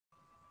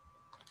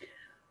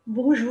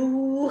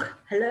Bonjour,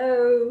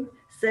 hello,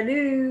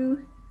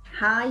 salut,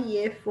 hi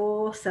year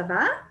 4, ça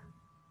va?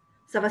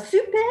 Ça va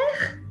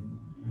super?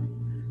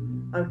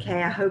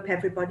 Okay, I hope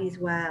everybody's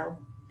well.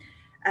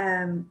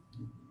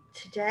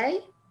 Today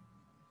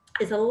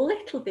is a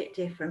little bit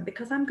different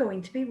because I'm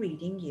going to be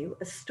reading you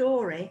a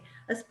story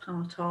as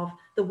part of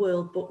the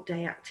World Book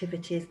Day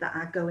activities that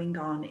are going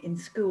on in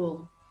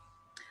school.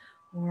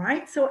 All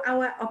right, so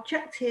our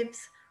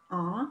objectives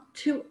are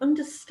to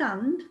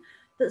understand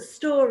that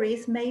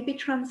stories may be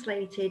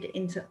translated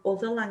into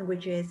other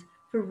languages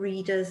for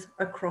readers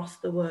across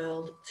the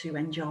world to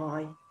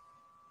enjoy.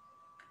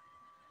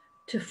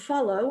 To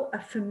follow a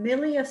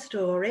familiar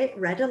story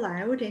read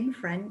aloud in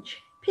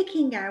French,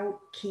 picking out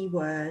key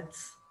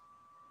words.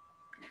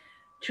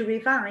 To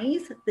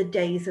revise the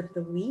days of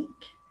the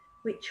week,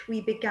 which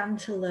we began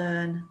to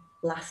learn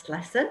last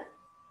lesson.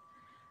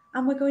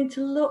 And we're going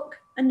to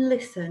look and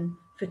listen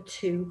for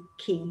 2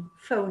 key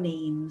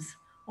phonemes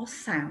or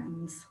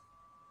sounds.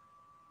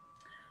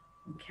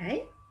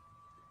 Okay.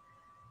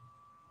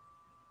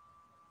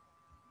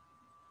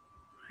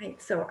 Right,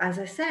 so as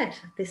I said,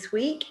 this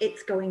week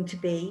it's going to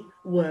be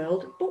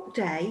World Book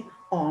Day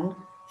on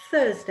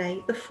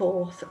Thursday, the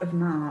 4th of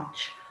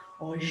March,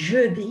 or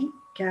Jeudi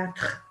 4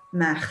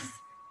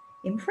 mars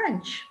in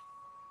French.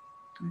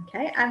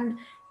 Okay, and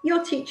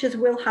your teachers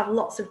will have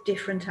lots of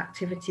different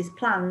activities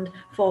planned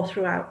for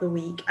throughout the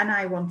week, and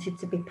I wanted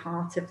to be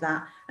part of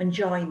that and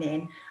join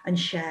in and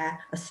share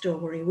a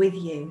story with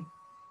you.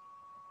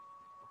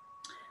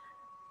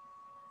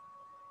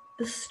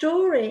 The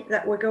story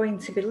that we're going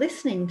to be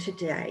listening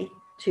today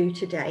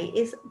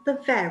is The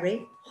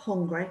Very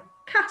Hungry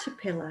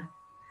Caterpillar,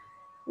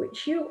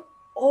 which you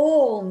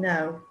all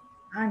know,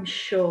 I'm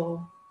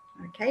sure.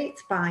 Okay,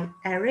 it's by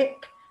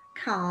Eric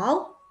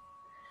Carle,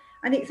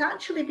 and it's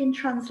actually been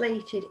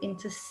translated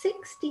into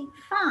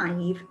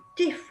 65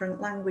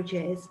 different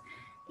languages,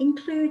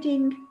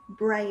 including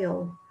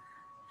Braille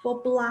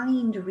for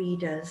blind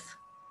readers.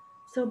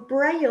 So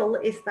Braille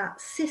is that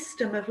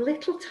system of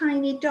little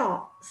tiny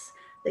dots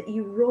that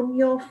you run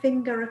your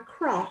finger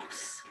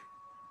across,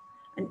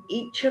 and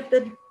each of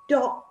the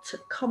dot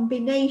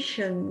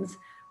combinations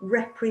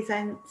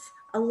represents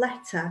a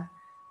letter,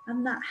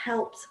 and that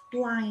helps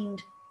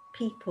blind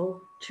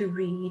people to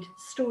read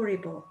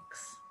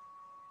storybooks.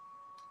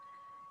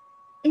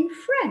 In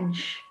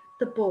French,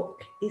 the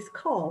book is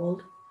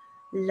called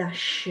La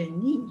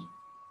chenille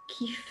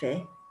qui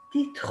fait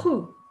des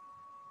trous.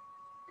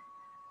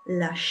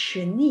 La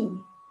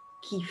chenille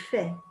qui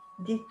fait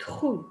des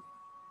trous.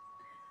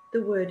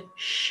 The word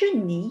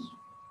chenille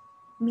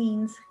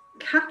means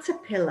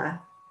caterpillar,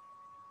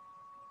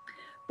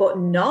 but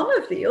none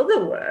of the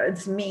other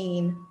words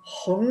mean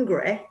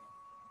hungry.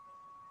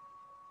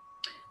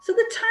 So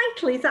the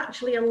title is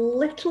actually a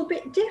little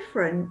bit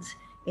different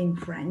in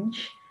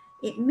French.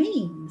 It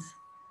means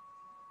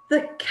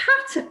the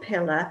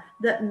caterpillar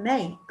that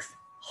makes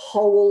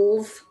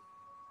holes.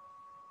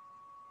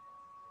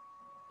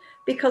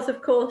 Because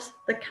of course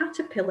the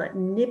caterpillar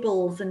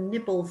nibbles and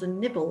nibbles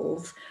and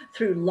nibbles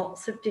through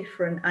lots of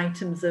different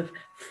items of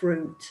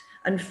fruit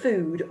and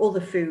food, other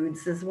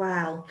foods as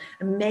well,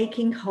 and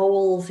making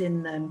holes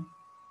in them.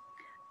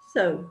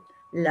 So,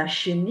 la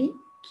chenille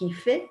qui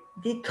fait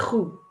des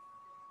trous,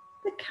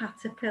 the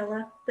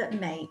caterpillar that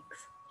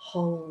makes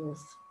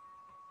holes.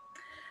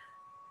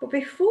 But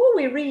before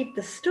we read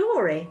the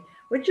story,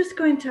 we're just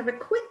going to have a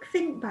quick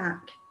think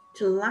back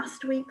to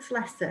last week's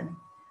lesson,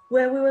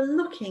 where we were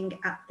looking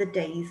at the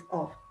days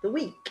of the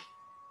week.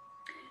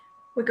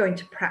 We're going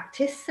to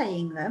practice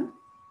saying them,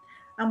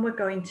 and we're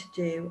going to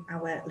do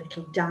our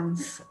little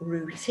dance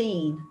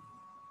routine.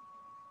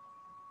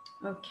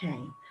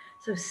 Okay,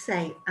 so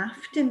say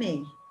after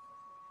me.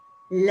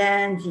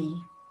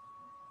 Lundi,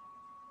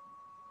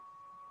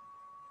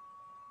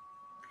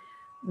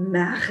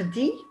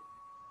 mardi,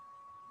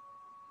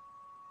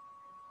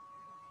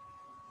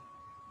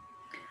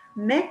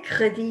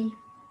 mercredi,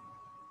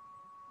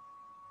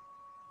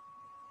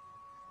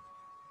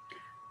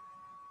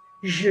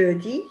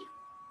 jeudi,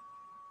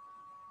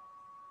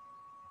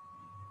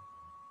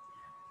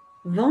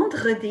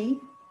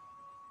 vendredi,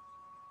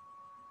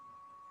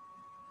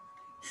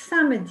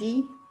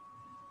 samedi,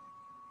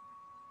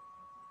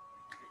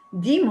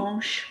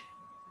 dimanche.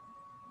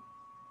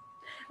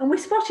 And we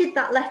spotted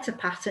that letter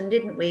pattern,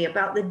 didn't we,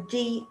 about the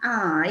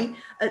DI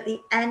at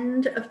the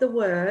end of the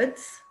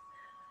words,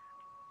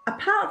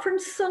 apart from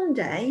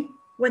Sunday,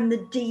 when the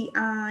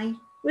DI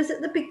was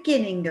at the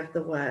beginning of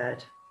the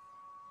word.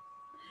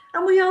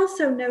 And we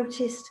also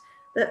noticed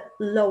that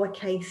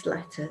lowercase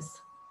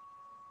letters.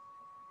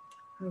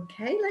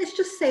 Okay, let's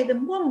just say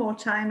them one more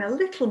time, a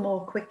little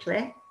more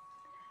quickly.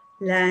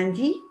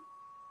 Lundi,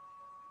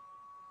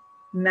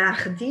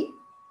 mardi,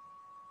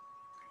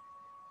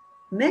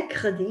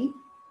 mercredi,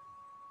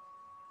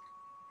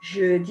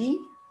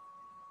 jeudi,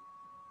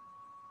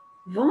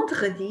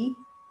 vendredi,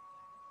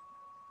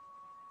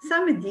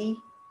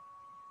 samedi,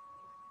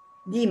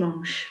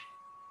 dimanche.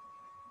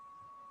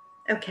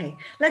 Okay,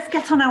 let's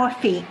get on our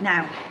feet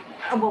now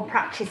and we'll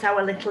practice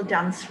our little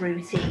dance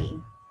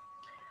routine.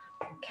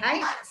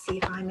 Okay, let's see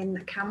if I'm in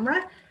the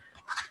camera.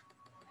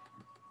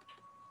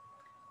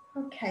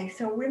 Okay,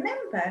 so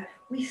remember,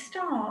 we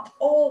start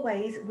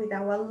always with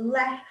our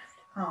left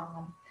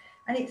arm,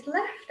 and it's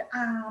left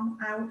arm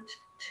out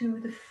to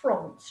the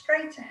front,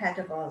 straight ahead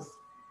of us.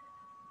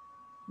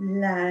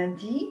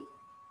 Lundi,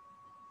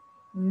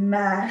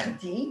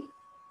 mardi,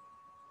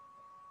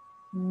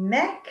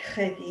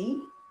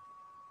 mercredi,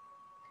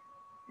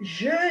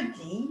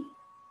 jeudi,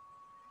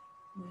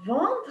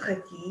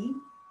 vendredi,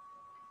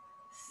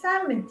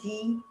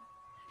 samedi,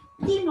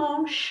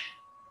 dimanche.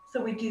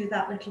 So we do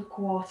that little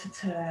quarter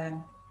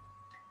turn.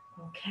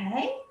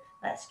 Okay,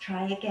 let's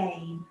try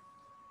again.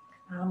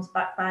 Arms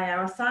back by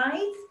our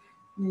sides.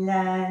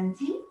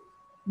 Lundi,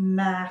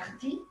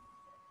 mardi,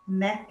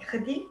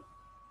 mercredi,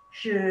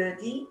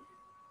 jeudi,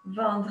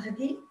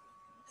 vendredi,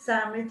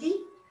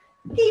 samedi,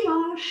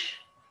 dimanche.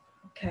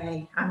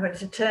 Okay, I'm going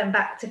to turn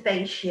back to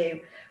face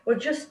you. We'll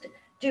just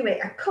do it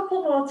a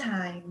couple more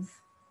times.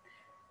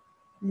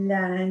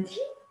 Lundi,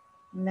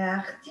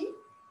 mardi,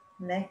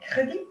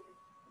 mercredi,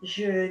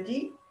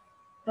 jeudi,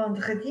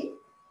 vendredi,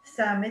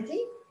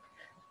 samedi,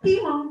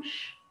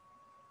 dimanche.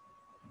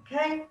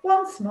 Okay,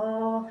 once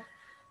more.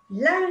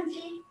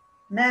 Lundi,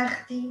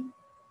 mardi,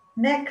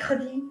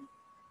 mercredi,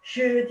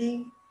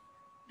 jeudi,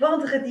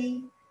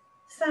 vendredi,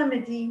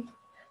 samedi,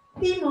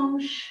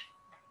 dimanche.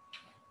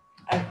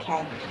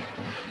 Okay.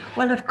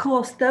 Well, of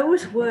course,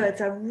 those words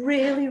are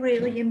really,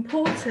 really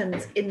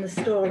important in the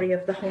story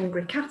of the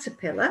hungry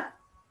caterpillar.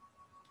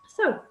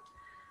 So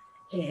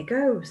here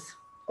goes.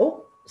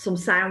 Oh, some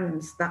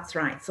sounds. That's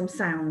right, some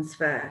sounds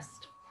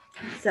first.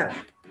 So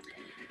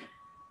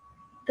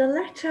the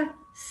letter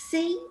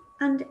C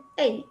and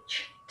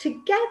H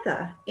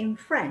together in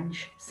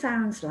French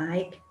sounds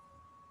like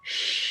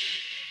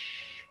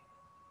shh.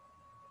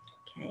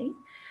 Okay.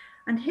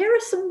 And here are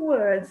some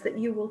words that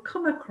you will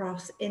come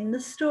across in the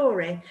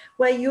story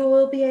where you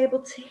will be able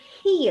to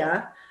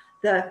hear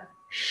the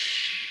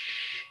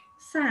shh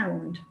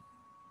sound.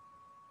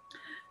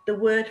 The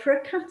word for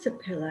a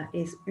caterpillar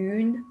is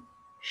une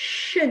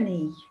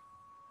chenille.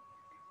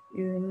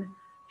 Une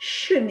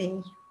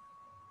chenille.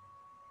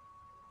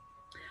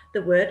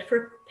 The word for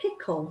a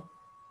pickle,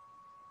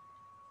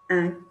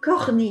 un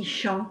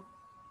cornichon.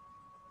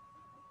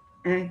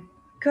 Un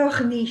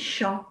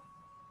cornichon.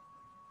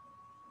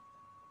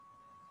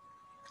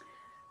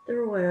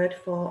 The word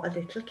for a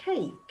little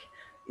cake,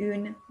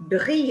 une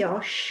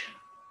brioche.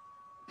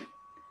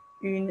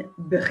 Une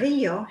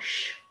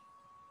brioche.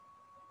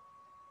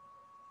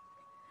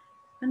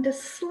 And a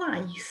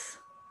slice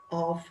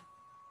of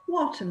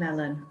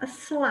watermelon, a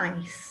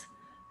slice,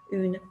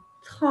 une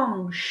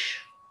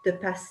tranche de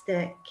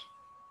pastèque.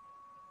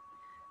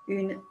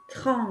 Une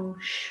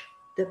tranche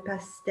de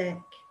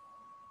pastèque.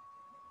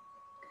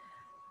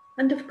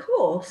 And of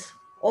course,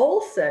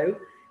 also,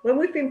 when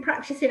we've been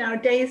practicing our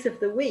days of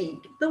the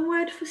week, the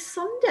word for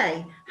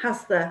Sunday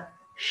has the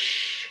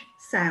sh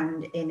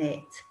sound in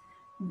it.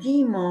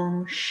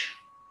 Dimanche,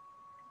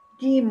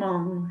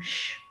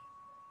 dimanche.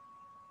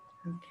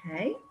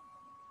 Okay.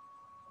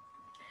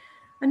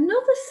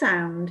 Another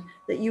sound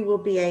that you will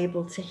be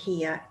able to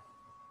hear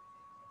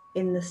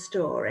in the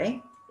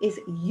story is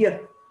y,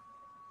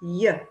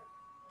 y.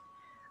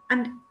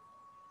 And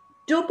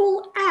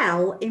double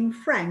L in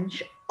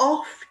French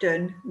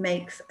often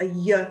makes a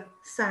y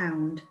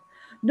sound.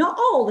 Not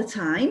all the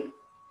time,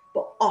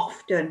 but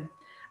often.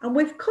 And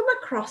we've come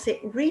across it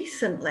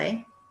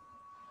recently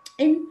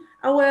in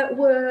our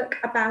work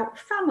about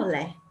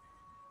family.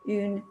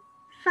 Une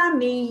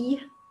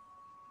famille.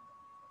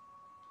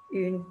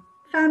 Une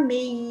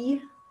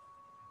famille.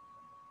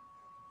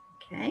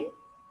 Okay.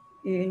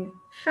 Une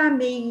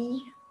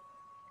famille.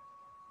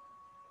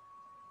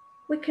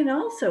 We can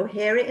also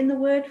hear it in the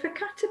word for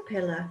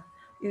caterpillar.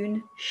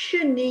 Une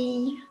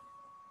chenille.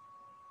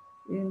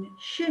 Une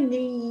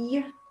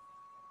chenille.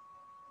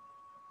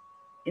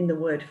 In the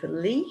word for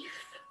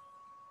leaf.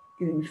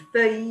 Une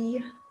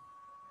feuille.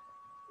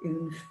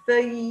 Une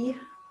feuille.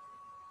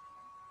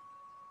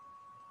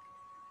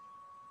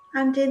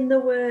 And in the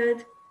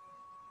word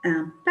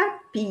un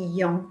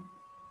papillon.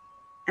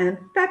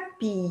 Un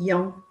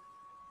papillon.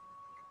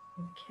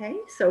 Okay,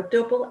 so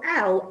double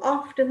L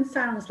often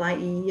sounds like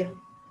y.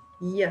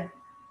 Y.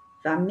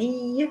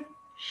 Famille,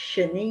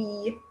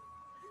 chenille,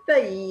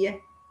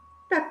 feuille,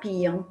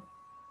 papillon.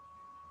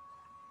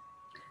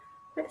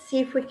 Let's see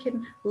if we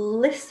can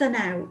listen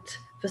out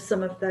for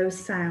some of those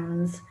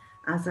sounds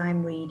as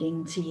I'm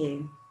reading to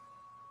you.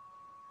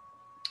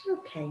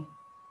 Okay.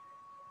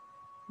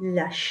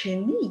 La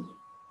chenille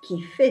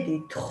qui fait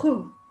des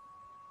trous.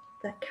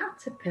 The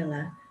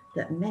caterpillar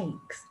that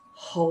makes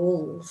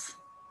holes.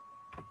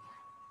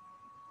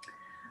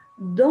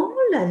 Dans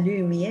la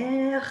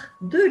lumière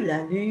de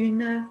la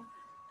lune,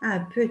 un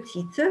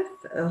petit œuf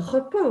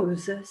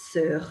repose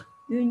sur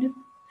une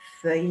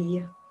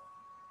feuille.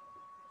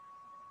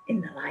 In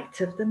the light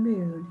of the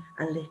moon,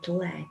 a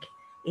little egg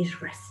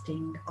is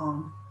resting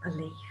on a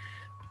leaf.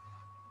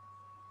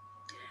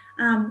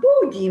 Un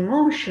beau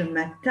dimanche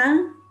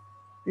matin,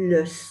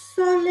 le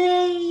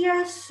soleil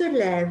se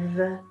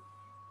lève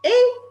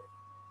et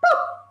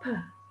pop,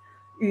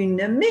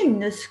 une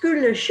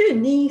minuscule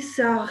chenille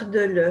sort de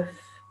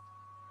l'œuf.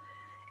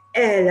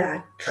 Elle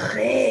a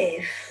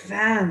très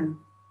faim.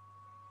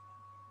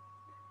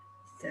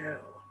 So,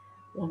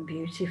 one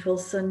beautiful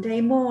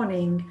Sunday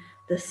morning,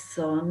 the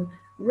sun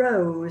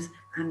rose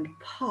and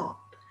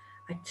pop,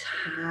 a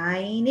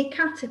tiny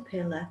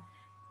caterpillar,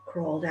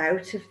 crawled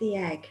out of the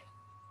egg.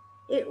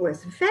 It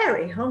was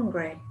very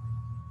hungry.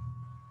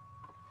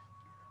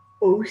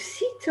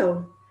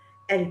 Aussitôt,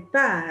 elle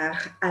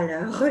part à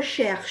la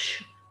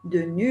recherche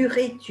de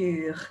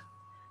nourriture.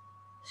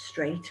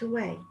 Straight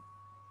away,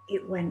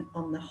 it went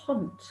on the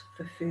hunt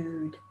for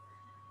food.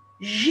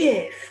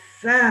 J'ai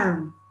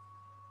faim.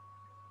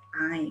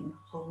 I'm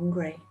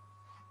hungry.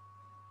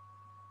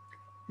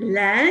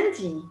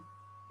 Lundi,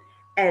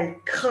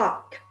 elle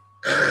croque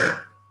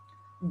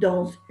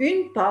dans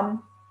une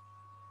pomme.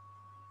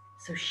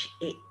 So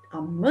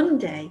on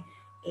Monday,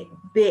 it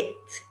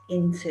bit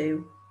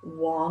into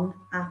one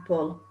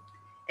apple.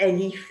 Elle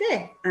y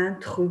fait un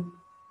trou.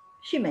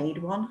 She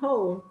made one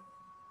hole.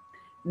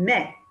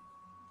 Mais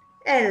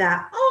elle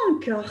a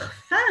encore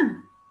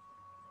faim.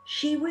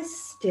 She was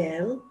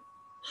still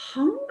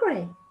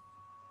hungry.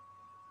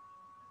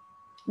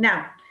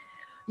 Now,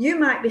 you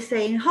might be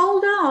saying,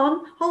 hold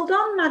on,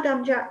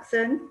 Madame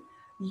Jackson.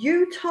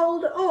 You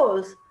told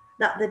us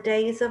that the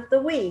days of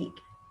the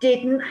week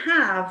didn't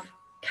have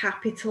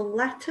capital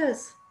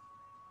letters.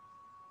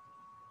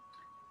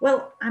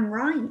 Well, I'm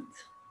right.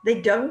 They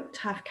don't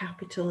have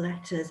capital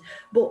letters,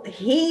 but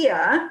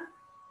here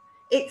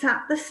it's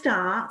at the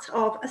start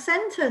of a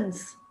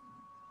sentence.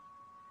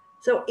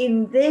 So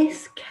in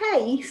this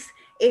case,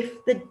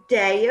 if the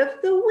day of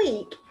the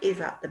week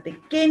is at the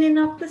beginning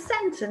of the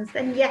sentence,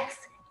 then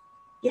yes,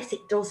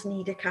 it does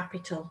need a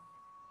capital.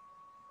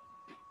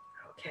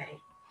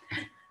 Okay.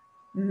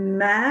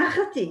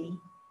 Mardi,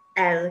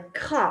 elle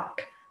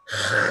croque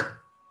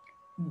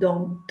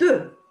dans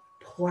deux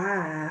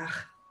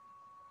poires.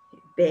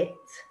 It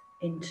bit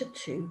into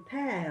two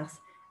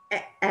pears.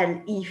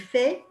 Elle y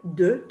fait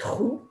deux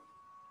trous.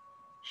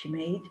 She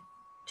made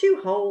two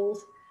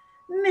holes.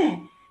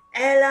 Mais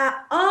elle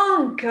a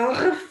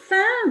encore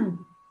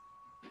faim.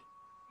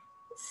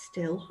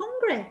 Still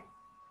hungry.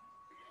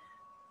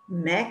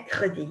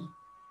 Mercredi,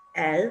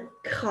 elle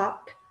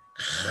croque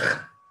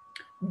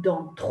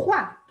dans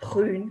trois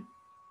prunes.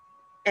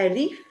 Elle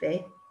y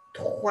fait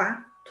trois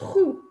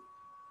trous.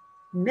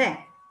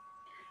 Mais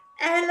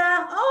elle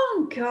a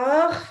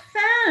encore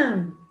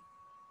faim.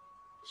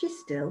 She's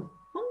still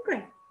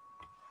hungry.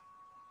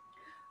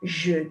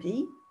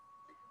 Jeudi,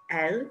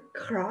 elle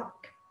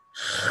croque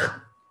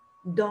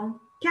dans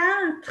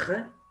quatre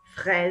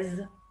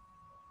fraises.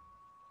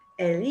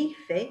 Elle y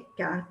fait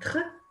quatre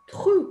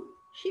trous.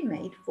 She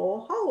made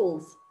four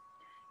holes.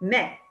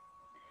 Mais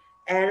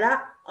elle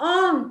a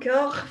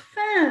encore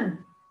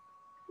faim.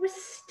 Was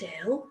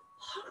still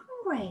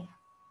hungry.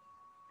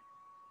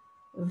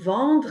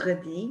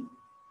 Vendredi,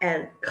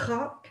 elle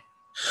croque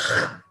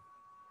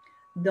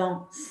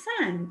dans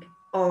cinq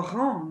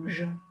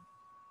oranges.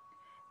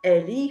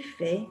 Elle y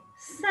fait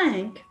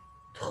cinq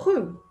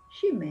trous.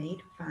 She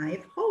made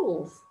five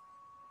holes.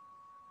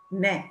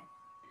 Mais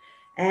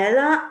elle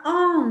a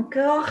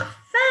encore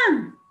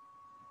faim.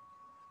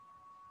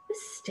 Was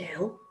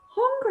still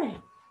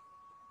hungry.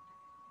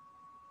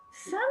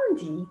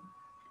 Samedi,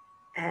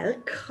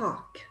 elle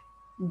croque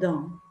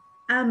dans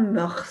un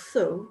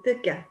morceau de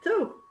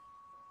gâteau,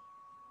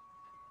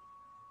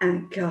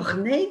 un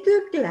cornet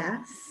de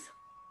glace,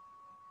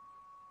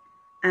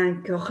 un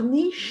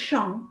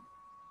cornichon,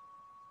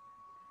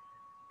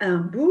 un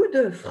bout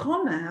de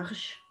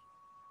fromage,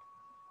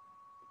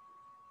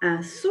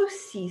 un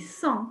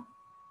saucisson,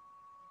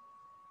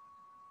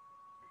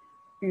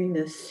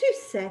 une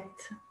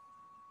sucette,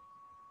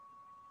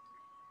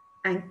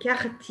 un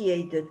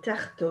quartier de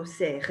tarte aux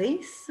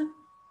cerises,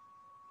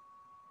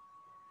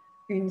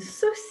 une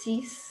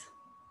saucisse,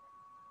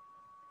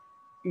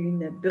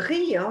 une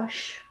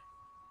brioche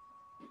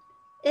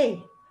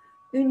et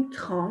une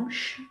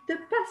tranche de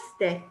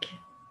pastèque.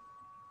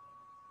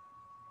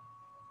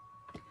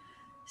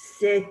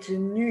 Cette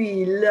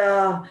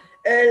nuit-là,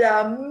 elle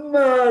a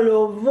mal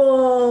au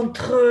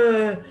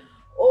ventre.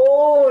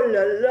 Oh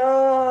là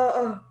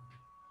là!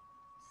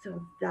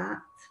 So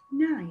that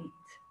night,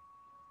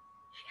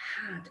 she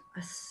had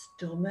a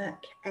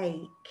stomach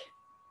ache.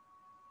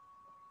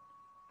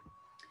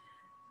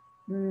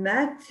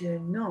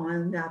 Maintenant,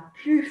 elle n'a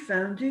plus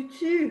faim du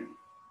tout,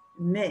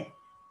 mais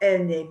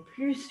elle n'est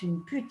plus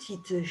une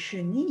petite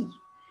chenille.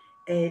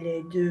 Elle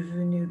est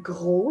devenue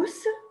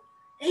grosse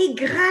et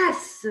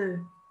grasse.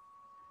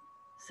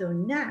 So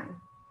now,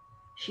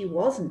 she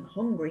wasn't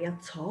hungry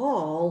at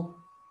all,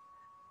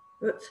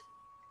 but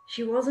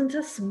she wasn't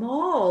a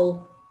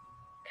small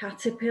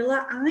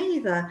caterpillar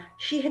either.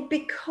 She had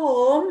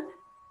become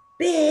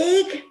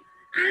big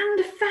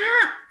and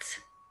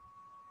fat.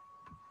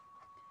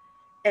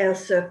 Elle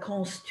se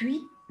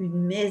construit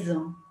une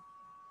maison,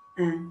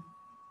 un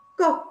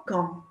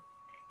cocon,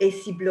 et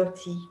s'y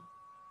blottit.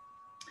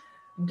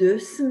 2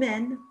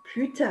 semaines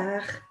plus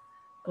tard,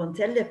 quand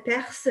elle le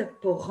perce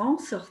pour en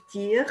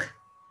sortir.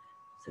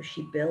 So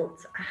she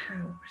built a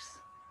house,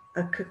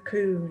 a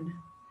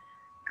cocoon,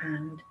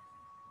 and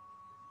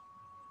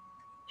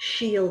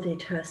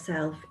shielded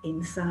herself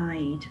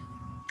inside.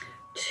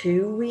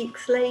 2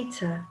 weeks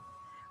later,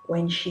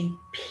 when she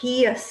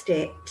pierced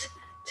it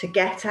to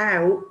get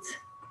out,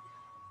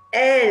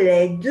 elle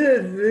est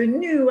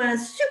devenue un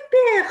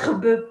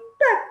superbe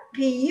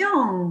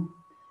papillon.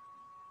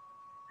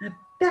 Un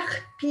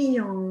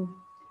papillon,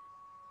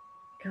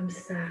 comme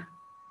ça.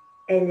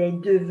 Elle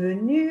est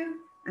devenue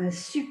un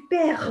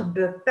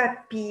superbe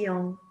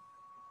papillon.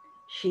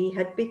 She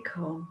had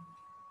become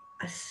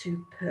a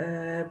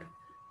superb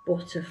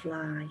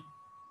butterfly.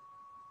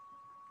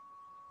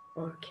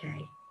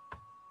 Okay.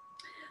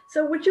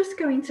 So we're just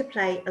going to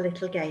play a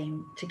little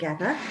game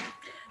together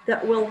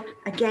that will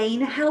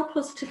again help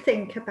us to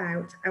think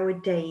about our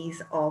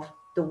days of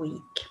the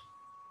week.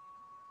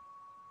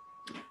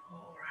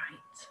 All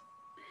right,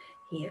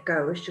 here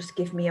goes. Just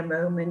give me a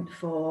moment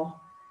for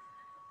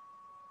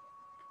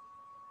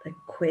the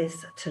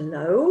quiz to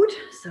load.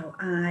 So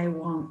I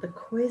want the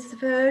quiz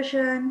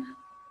version,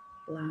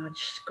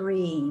 large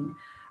screen.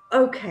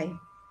 Okay.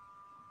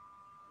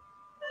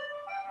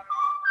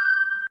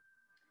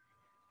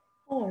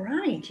 All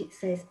right, it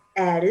says,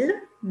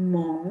 elle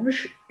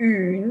mange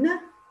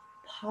une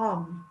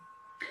pomme.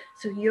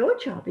 So your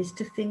job is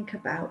to think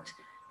about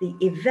the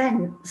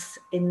events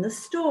in the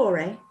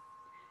story,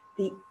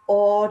 the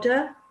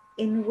order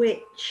in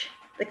which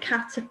the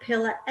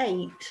caterpillar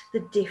ate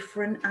the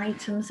different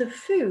items of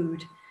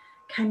food.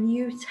 Can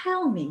you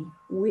tell me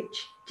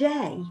which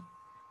day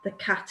the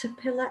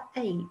caterpillar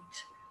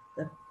ate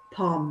the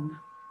pomme?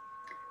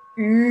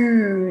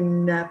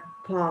 Une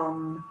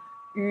pomme,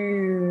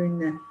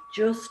 une,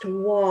 just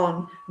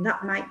one.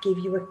 That might give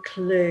you a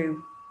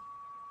clue.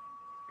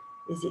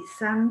 Is it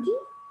samedi,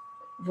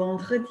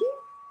 vendredi,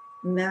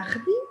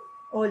 mardi,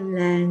 or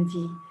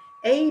lundi?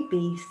 A,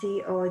 B,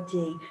 C, or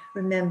D.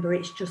 Remember,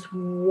 it's just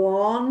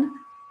one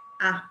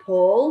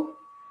apple.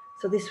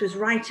 So this was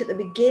right at the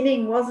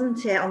beginning,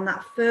 wasn't it? On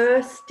that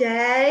first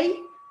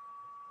day.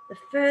 The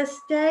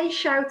first day,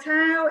 shout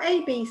out,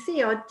 A, B,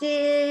 C, or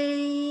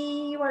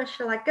D. Where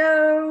shall I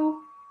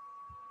go?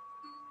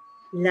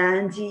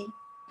 Lundi,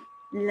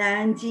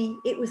 lundi.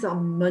 It was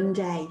on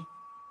Monday.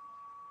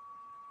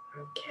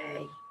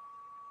 Okay.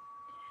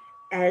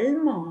 Elle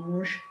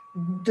mange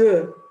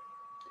deux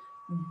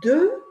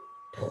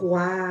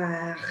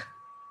poires.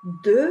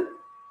 Deux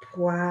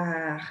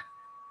poires.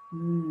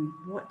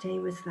 What day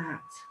was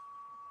that?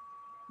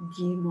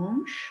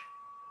 Dimanche,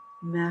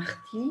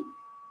 mardi,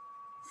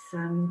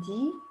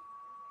 samedi,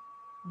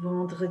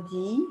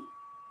 vendredi,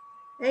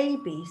 A,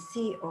 B,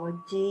 C, or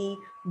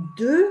D.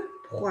 Deux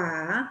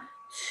poires,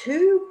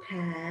 2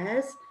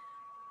 pears.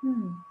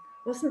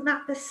 Wasn't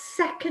that the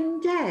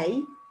second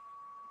day?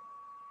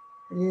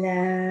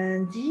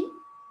 Lundi,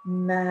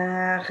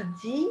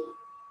 mardi,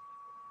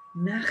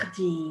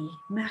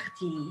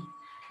 mardi.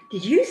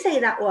 Did you say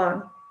that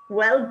one?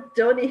 Well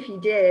done if you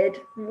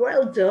did.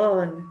 Well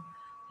done.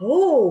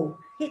 Oh,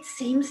 it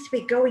seems to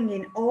be going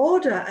in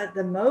order at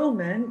the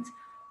moment.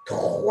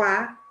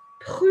 3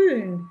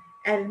 prunes.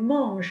 Elle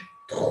mange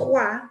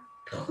 3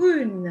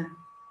 prunes.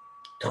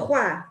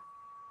 3.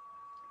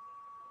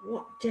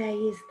 What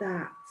day is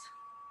that?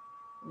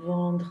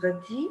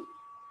 Vendredi,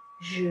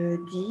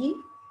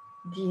 jeudi,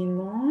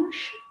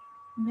 dimanche,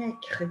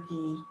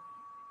 mercredi.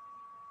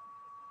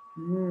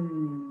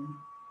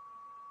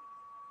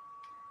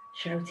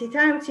 Shout it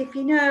out if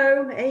you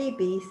know. A,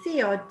 B,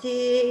 C, or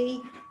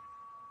D.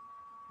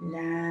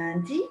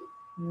 Lundi,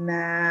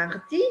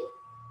 mardi,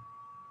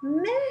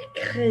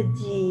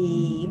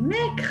 mercredi.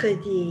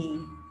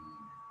 Mercredi.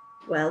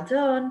 Well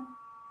done.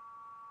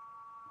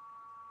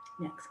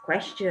 Next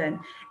question.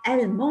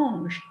 Elle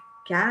mange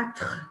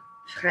 4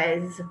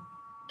 fraises.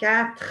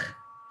 4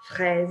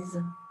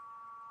 fraises.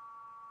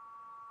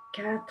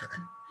 4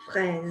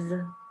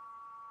 fraises.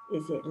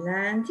 Is it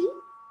lundi,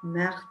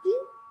 mardi,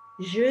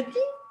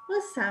 jeudi,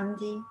 or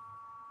samedi?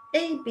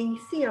 A, B,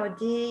 C, or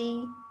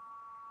D?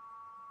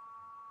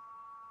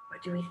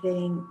 What do we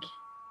think?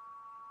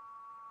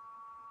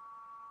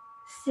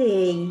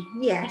 C.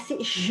 Yes,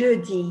 it's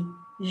jeudi.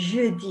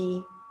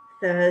 Jeudi,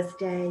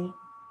 Thursday.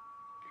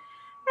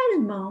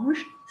 Elle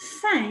mange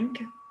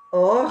 5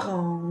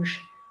 oranges.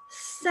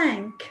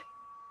 5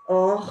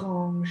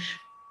 oranges.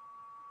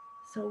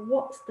 So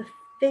what's the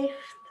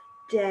 5th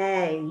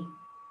day?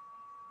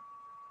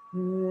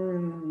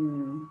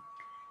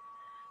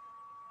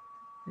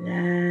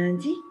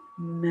 Lundi,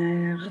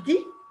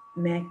 mardi,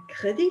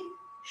 mercredi,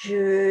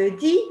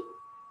 jeudi.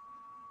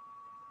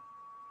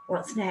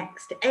 What's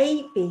next?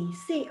 A, B,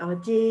 C, or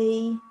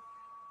D?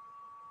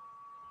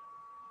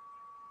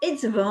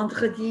 It's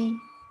vendredi.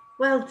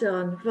 Well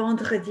done.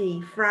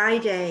 Vendredi,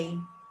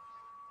 Friday.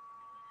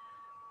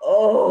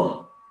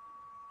 Oh,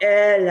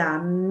 elle a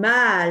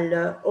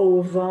mal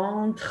au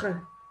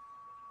ventre.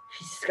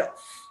 She's got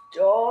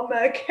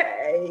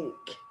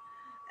stomachache.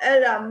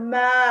 Elle a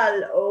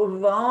mal au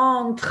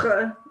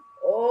ventre.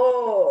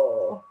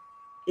 Oh.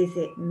 Is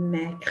it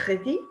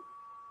mercredi,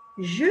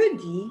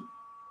 jeudi,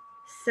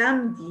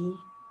 samedi,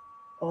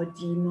 or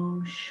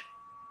dimanche?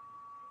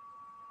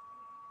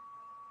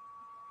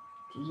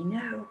 Do you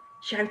know?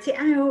 Shout it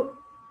out.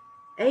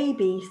 A,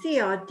 B,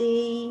 C, or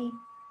D?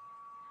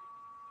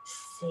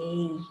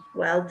 C.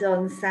 Well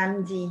done,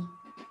 Sandy.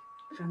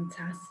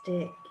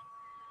 Fantastic.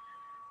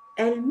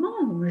 Elle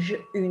mange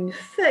une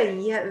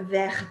feuille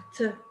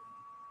verte.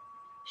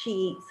 She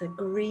eats a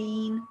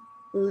green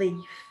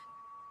leaf.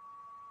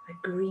 A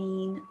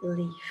green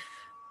leaf.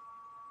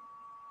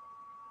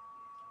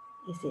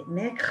 Is it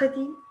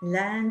mercredi,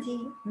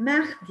 lundi,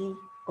 mardi,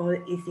 or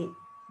is it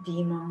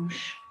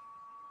dimanche?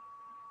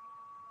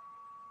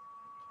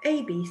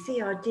 A, B,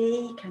 C, or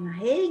D? Can I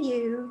hear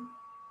you?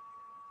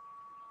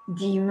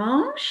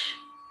 Dimanche?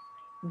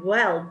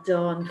 Well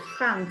done.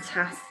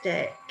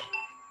 Fantastic.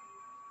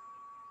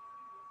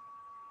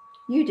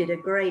 You did a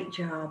great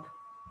job.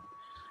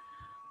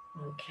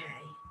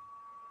 Okay.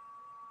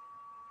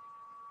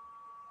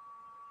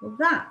 Well,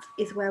 that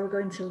is where we're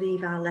going to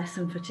leave our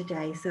lesson for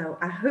today. So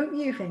I hope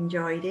you've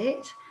enjoyed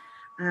it,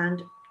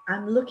 and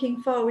I'm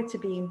looking forward to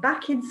being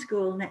back in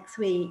school next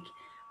week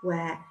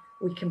where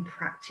we can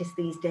practice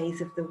these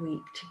days of the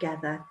week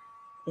together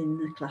in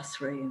the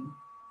classroom.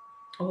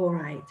 All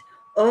right.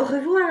 Au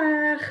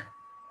revoir.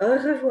 Au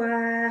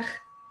revoir.